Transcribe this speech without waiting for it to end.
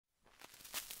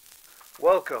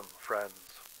Welcome, friends,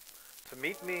 to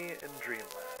Meet Me in Dreamland,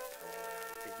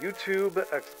 a YouTube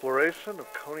exploration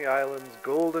of Coney Island's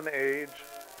golden age,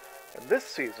 and this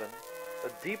season,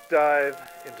 a deep dive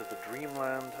into the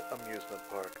Dreamland amusement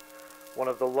park, one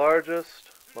of the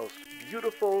largest, most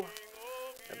beautiful,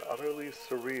 and utterly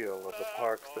surreal of the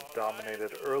parks that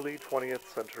dominated early 20th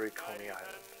century Coney Island.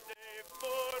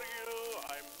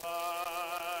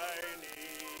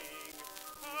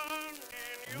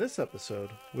 In this episode,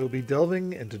 we'll be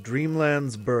delving into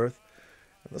Dreamland's birth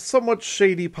and the somewhat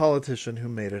shady politician who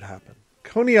made it happen.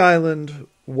 Coney Island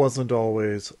wasn't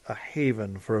always a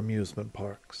haven for amusement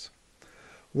parks.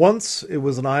 Once it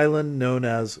was an island known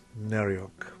as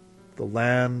Neryok, the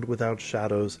land without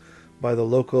shadows, by the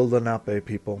local Lenape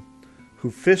people, who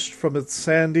fished from its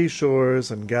sandy shores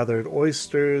and gathered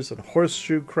oysters and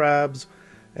horseshoe crabs,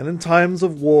 and in times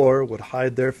of war would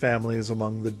hide their families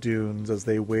among the dunes as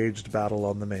they waged battle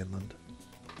on the mainland.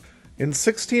 In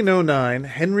 1609,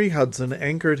 Henry Hudson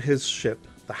anchored his ship,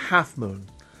 the Half Moon,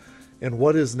 in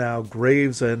what is now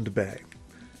Gravesend Bay,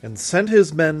 and sent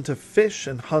his men to fish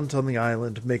and hunt on the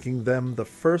island, making them the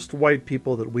first white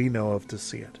people that we know of to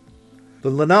see it. The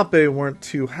Lenape weren't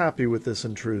too happy with this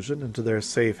intrusion into their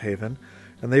safe haven,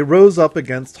 and they rose up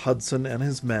against Hudson and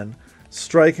his men,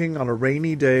 striking on a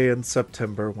rainy day in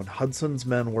September when Hudson's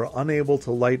men were unable to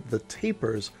light the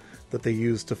tapers that they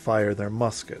used to fire their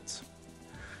muskets.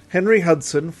 Henry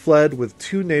Hudson fled with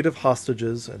 2 native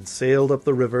hostages and sailed up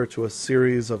the river to a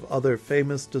series of other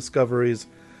famous discoveries,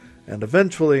 and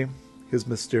eventually his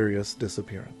mysterious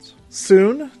disappearance.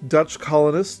 Soon, Dutch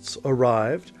colonists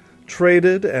arrived,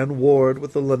 traded and warred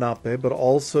with the Lenape, but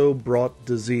also brought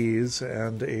disease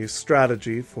and a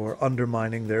strategy for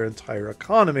undermining their entire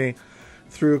economy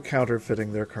through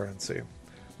counterfeiting their currency,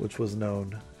 which was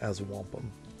known as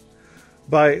wampum.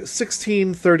 By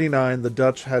 1639, the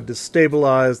Dutch had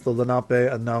destabilized the Lenape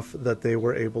enough that they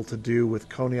were able to do with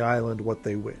Coney Island what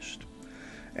they wished.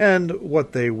 And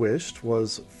what they wished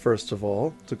was, first of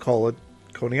all, to call it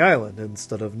Coney Island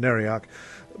instead of Neryok,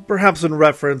 perhaps in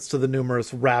reference to the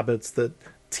numerous rabbits that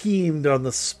teemed on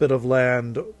the spit of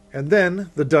land, and then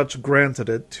the Dutch granted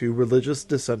it to religious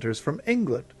dissenters from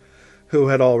England, who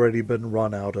had already been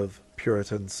run out of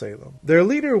Puritan Salem. Their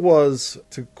leader was,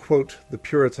 to quote the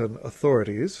Puritan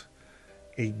authorities,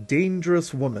 a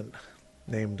dangerous woman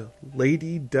named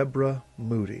Lady Deborah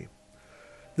Moody.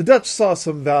 The Dutch saw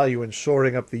some value in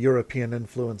shoring up the European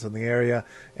influence in the area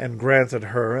and granted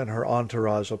her and her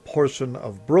entourage a portion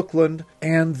of Brooklyn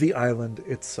and the island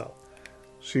itself.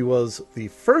 She was the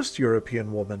first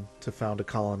European woman to found a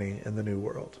colony in the New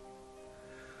World.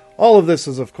 All of this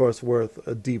is, of course, worth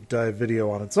a deep dive video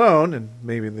on its own, and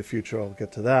maybe in the future I'll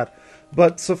get to that.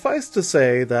 But suffice to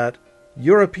say that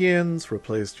Europeans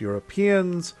replaced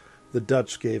Europeans, the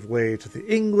Dutch gave way to the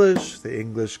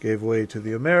English gave way to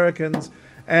the Americans,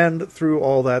 and through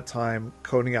all that time,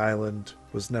 Coney Island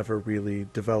was never really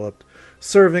developed,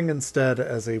 serving instead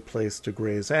as a place to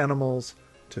graze animals,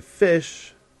 to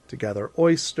fish, to gather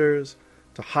oysters,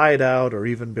 to hide out or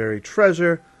even bury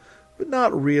treasure, but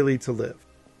not really to live.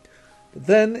 But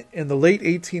then, in the late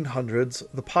 1800s,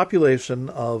 the population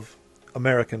of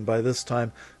American, by this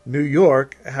time, New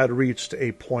York, had reached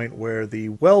a point where the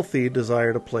wealthy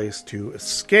desired a place to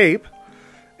escape,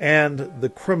 and the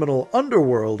criminal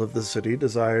underworld of the city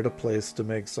desired a place to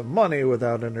make some money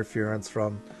without interference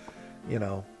from,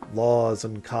 laws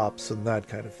and cops and that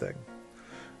kind of thing.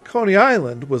 Coney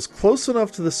Island was close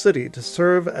enough to the city to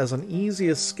serve as an easy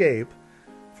escape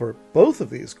for both of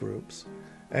these groups,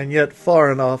 and yet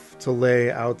far enough to lay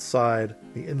outside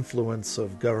the influence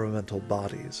of governmental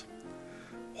bodies.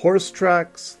 Horse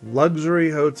tracks,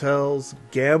 luxury hotels,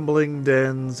 gambling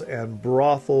dens, and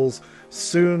brothels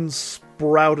soon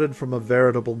sprouted from a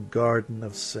veritable garden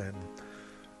of sin.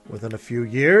 Within a few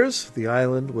years, the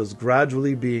island was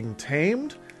gradually being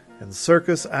tamed, and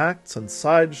circus acts and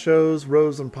sideshows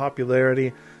rose in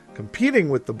popularity, competing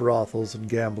with the brothels and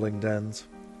gambling dens.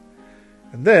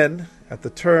 And then, at the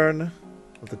turn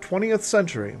of the 20th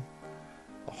century,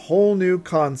 a whole new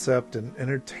concept in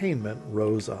entertainment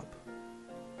rose up.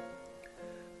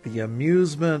 The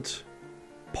amusement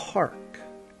park.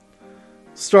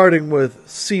 Starting with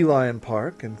Sea Lion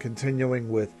Park and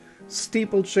continuing with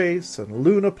Steeplechase and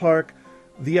Luna Park,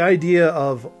 the idea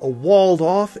of a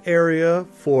walled-off area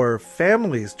for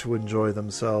families to enjoy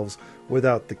themselves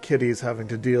without the kiddies having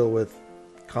to deal with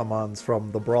come-ons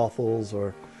from the brothels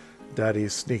or Daddy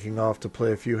sneaking off to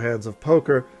play a few hands of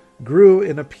poker, grew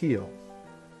in appeal.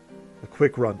 A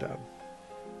quick rundown.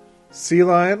 Sea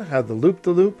Lion had the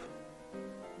loop-de-loop.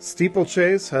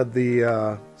 Steeplechase had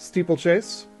the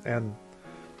steeplechase, and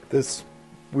this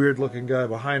weird-looking guy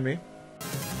behind me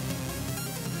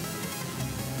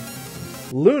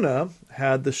Luna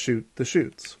had the Shoot the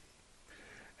Chutes.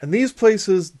 And these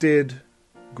places did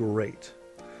great.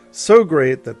 So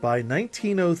great that by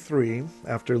 1903,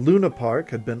 after Luna Park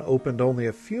had been opened only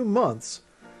a few months,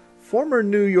 former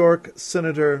New York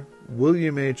Senator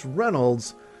William H.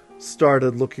 Reynolds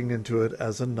started looking into it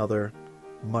as another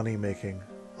money-making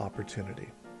opportunity.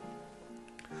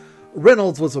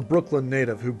 Reynolds was a Brooklyn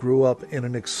native who grew up in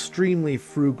an extremely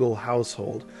frugal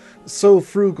household, so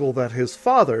frugal that his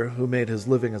father, who made his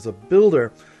living as a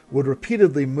builder, would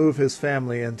repeatedly move his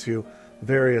family into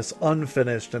various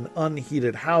unfinished and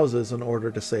unheated houses in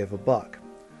order to save a buck.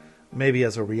 Maybe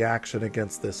as a reaction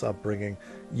against this upbringing,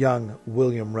 young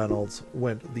William Reynolds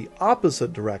went the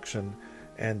opposite direction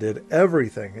and did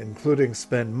everything, including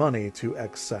spend money, to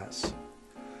excess.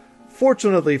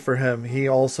 Fortunately for him, he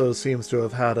also seems to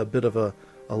have had a bit of a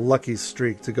lucky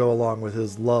streak to go along with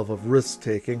his love of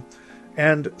risk-taking,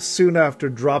 and soon after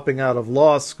dropping out of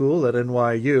law school at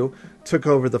NYU, took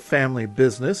over the family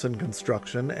business in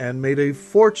construction and made a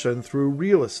fortune through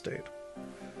real estate.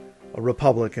 A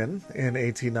Republican, in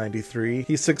 1893,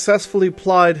 he successfully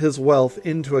plied his wealth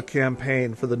into a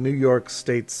campaign for the New York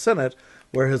State Senate,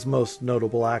 where his most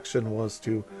notable action was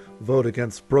to vote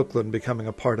against Brooklyn becoming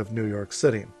a part of New York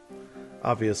City.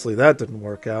 Obviously that didn't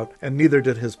work out, and neither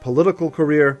did his political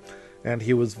career, and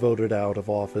he was voted out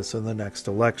of office in the next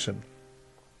election.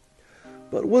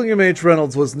 But William H.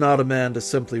 Reynolds was not a man to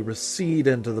simply recede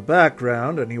into the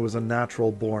background, and he was a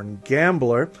natural-born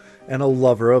gambler and a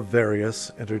lover of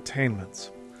various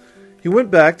entertainments. He went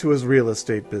back to his real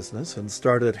estate business and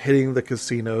started hitting the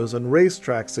casinos and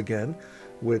racetracks again,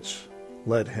 which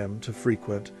led him to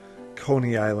frequent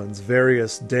Coney Island's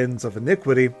various dens of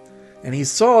iniquity, and he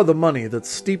saw the money that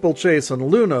Steeplechase and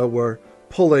Luna were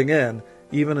pulling in,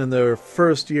 even in their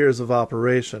first years of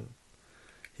operation.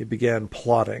 He began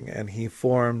plotting, and he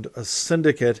formed a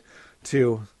syndicate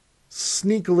to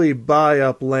sneakily buy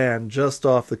up land just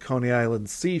off the Coney Island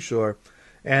seashore,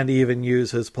 and even use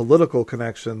his political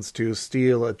connections to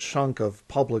steal a chunk of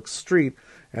public street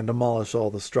and demolish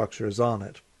all the structures on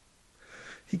it.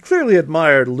 He clearly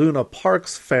admired Luna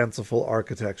Park's fanciful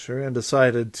architecture and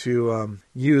decided to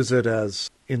use it as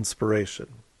inspiration,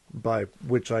 by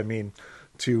which I mean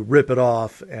to rip it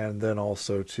off and then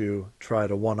also to try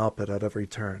to one-up it at every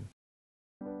turn.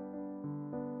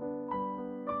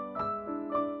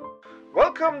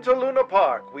 Welcome to Luna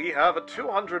Park. We have a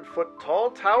 200-foot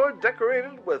tall tower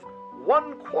decorated with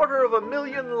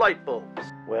 250,000 light bulbs.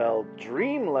 Well,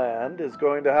 Dreamland is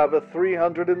going to have a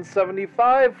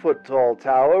 375-foot tall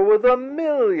tower with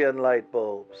 1,000,000 light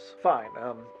bulbs. Fine,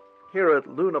 here at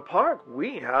Luna Park,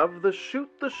 we have the Shoot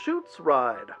the Chutes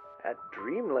ride. At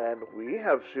Dreamland, we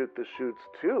have Shoot the Chutes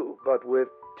too, but with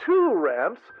 2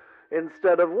 ramps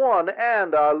instead of 1,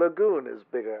 and our lagoon is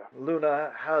bigger.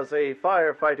 Luna has a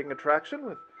firefighting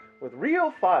attraction with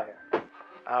real fire.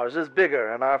 Ours is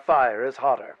bigger and our fire is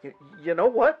hotter. You know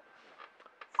what?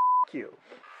 F*** you.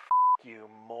 F*** you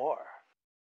more.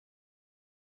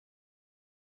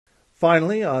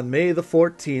 Finally, on May the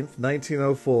 14th,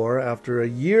 1904, after a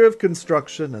year of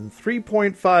construction and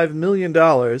 $3.5 million,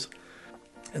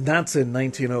 and that's in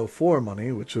 1904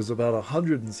 money, which was about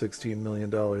 $116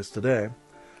 million today,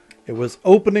 it was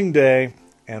opening day,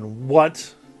 and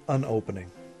what an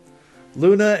opening.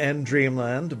 Luna and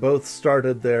Dreamland both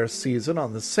started their season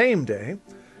on the same day,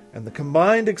 and the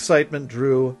combined excitement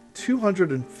drew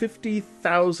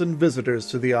 250,000 visitors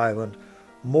to the island,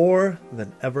 more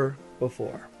than ever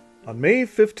before. On May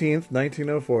 15th,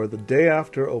 1904, the day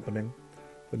after opening,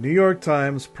 the New York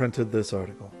Times printed this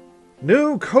article.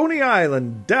 New Coney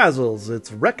Island dazzles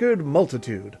its record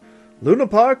multitude. Luna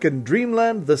Park and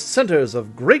Dreamland the centers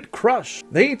of great crush.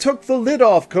 They took the lid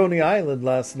off Coney Island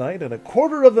last night, and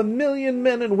 250,000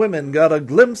 men and women got a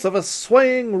glimpse of a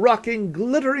swaying, rocking,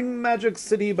 glittering magic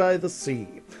city by the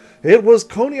sea. It was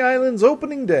Coney Island's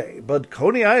opening day, but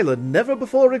Coney Island never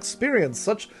before experienced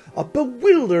such a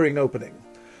bewildering opening.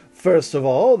 First of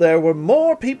all, there were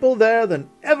more people there than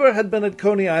ever had been at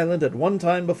Coney Island at one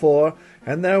time before,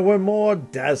 and there were more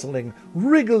dazzling,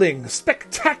 wriggling,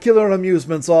 spectacular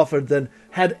amusements offered than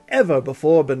had ever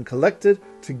before been collected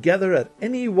together at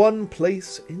any one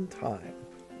place in time.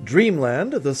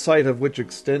 Dreamland, the site of which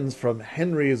extends from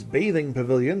Henry's Bathing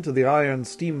Pavilion to the Iron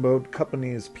Steamboat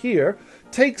Company's pier,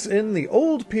 takes in the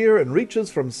old pier and reaches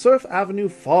from Surf Avenue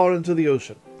far into the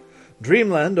ocean.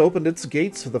 Dreamland opened its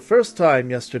gates for the first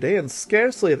time yesterday, and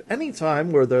scarcely at any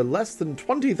time were there less than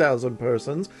 20,000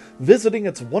 persons visiting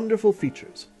its wonderful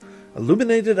features.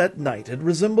 Illuminated at night, it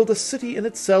resembled a city in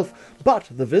itself, but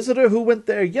the visitor who went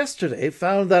there yesterday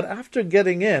found that after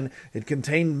getting in, it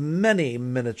contained many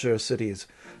miniature cities.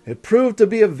 It proved to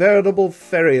be a veritable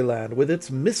fairyland with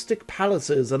its mystic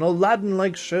palaces and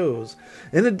Aladdin-like shows.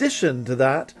 In addition to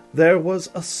that, there was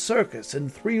a circus in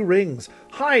 3 rings,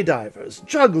 high divers,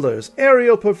 jugglers,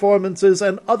 aerial performances,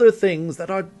 and other things that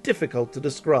are difficult to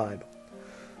describe.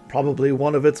 Probably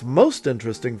one of its most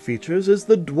interesting features is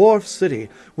the dwarf city,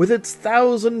 with its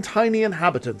 1,000 tiny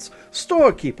inhabitants,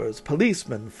 storekeepers,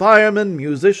 policemen, firemen,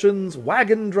 musicians,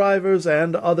 wagon drivers,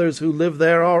 and others who live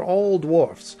there are all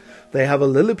dwarfs. They have a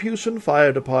Lilliputian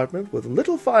fire department with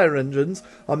little fire engines,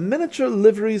 a miniature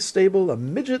livery stable, a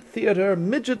midget theater,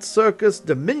 midget circus,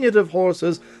 diminutive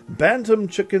horses, bantam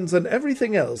chickens, and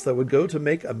everything else that would go to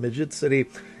make a midget city,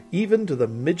 even to the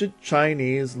midget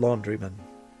Chinese laundrymen.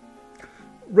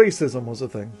 Racism was a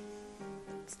thing.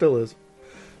 Still is.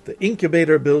 The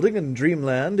incubator building in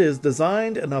Dreamland is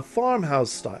designed in a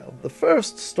farmhouse style, the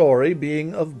first story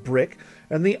being of brick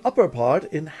and the upper part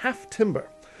in half timber.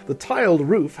 The tiled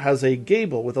roof has a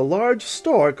gable with a large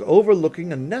stork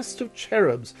overlooking a nest of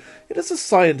cherubs. It is a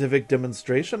scientific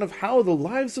demonstration of how the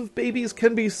lives of babies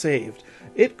can be saved.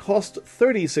 It cost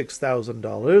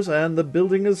 $36,000 and the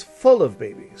building is full of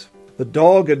babies. The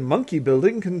Dog and Monkey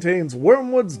building contains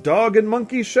Wormwood's Dog and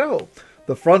Monkey Show.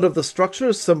 The front of the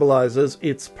structure symbolizes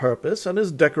its purpose and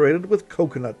is decorated with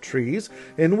coconut trees,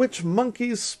 in which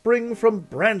monkeys spring from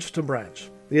branch to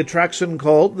branch. The attraction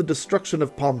called The Destruction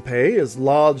of Pompeii is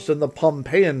lodged in the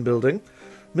Pompeian building.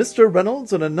 Mr.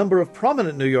 Reynolds and a number of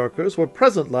prominent New Yorkers were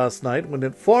present last night when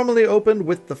it formally opened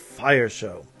with the Fire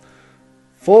Show.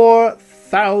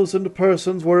 4,000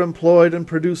 persons were employed in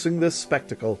producing this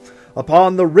spectacle.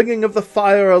 Upon the ringing of the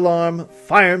fire alarm,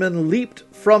 firemen leaped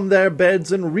from their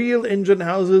beds in real engine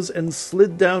houses and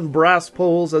slid down brass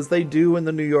poles as they do in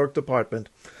the New York department.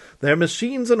 Their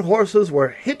machines and horses were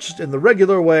hitched in the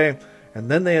regular way, and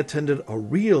then they attended a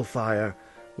real fire,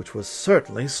 which was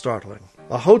certainly startling.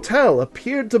 A hotel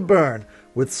appeared to burn,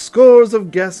 with scores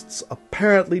of guests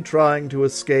apparently trying to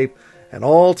escape, and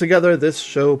altogether this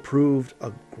show proved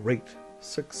a great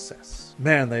success.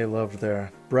 Man, they loved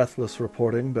their breathless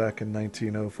reporting back in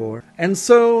 1904. And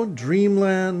so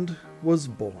Dreamland was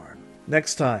born.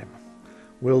 Next time,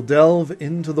 we'll delve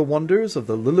into the wonders of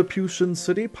the Lilliputian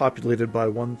city populated by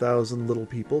 1,000 little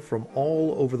people from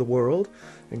all over the world,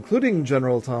 including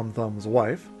General Tom Thumb's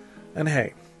wife. And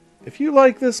hey, if you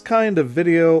like this kind of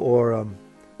video or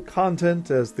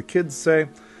content, as the kids say,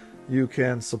 you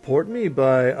can support me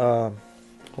by,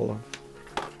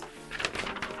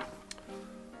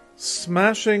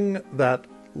 smashing that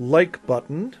like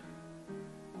button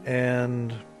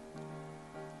and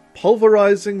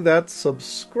pulverizing that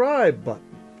subscribe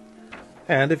button.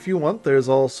 And if you want, there's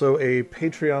also a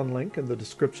Patreon link in the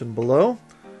description below.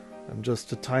 I'm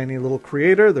just a tiny little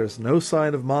creator. There's no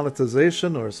sign of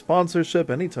monetization or sponsorship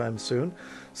anytime soon.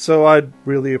 So I'd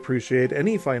really appreciate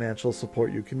any financial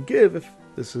support you can give if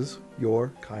this is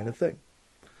your kind of thing.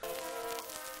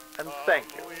 And thank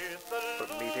you for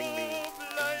meeting me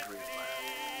in Dreamland.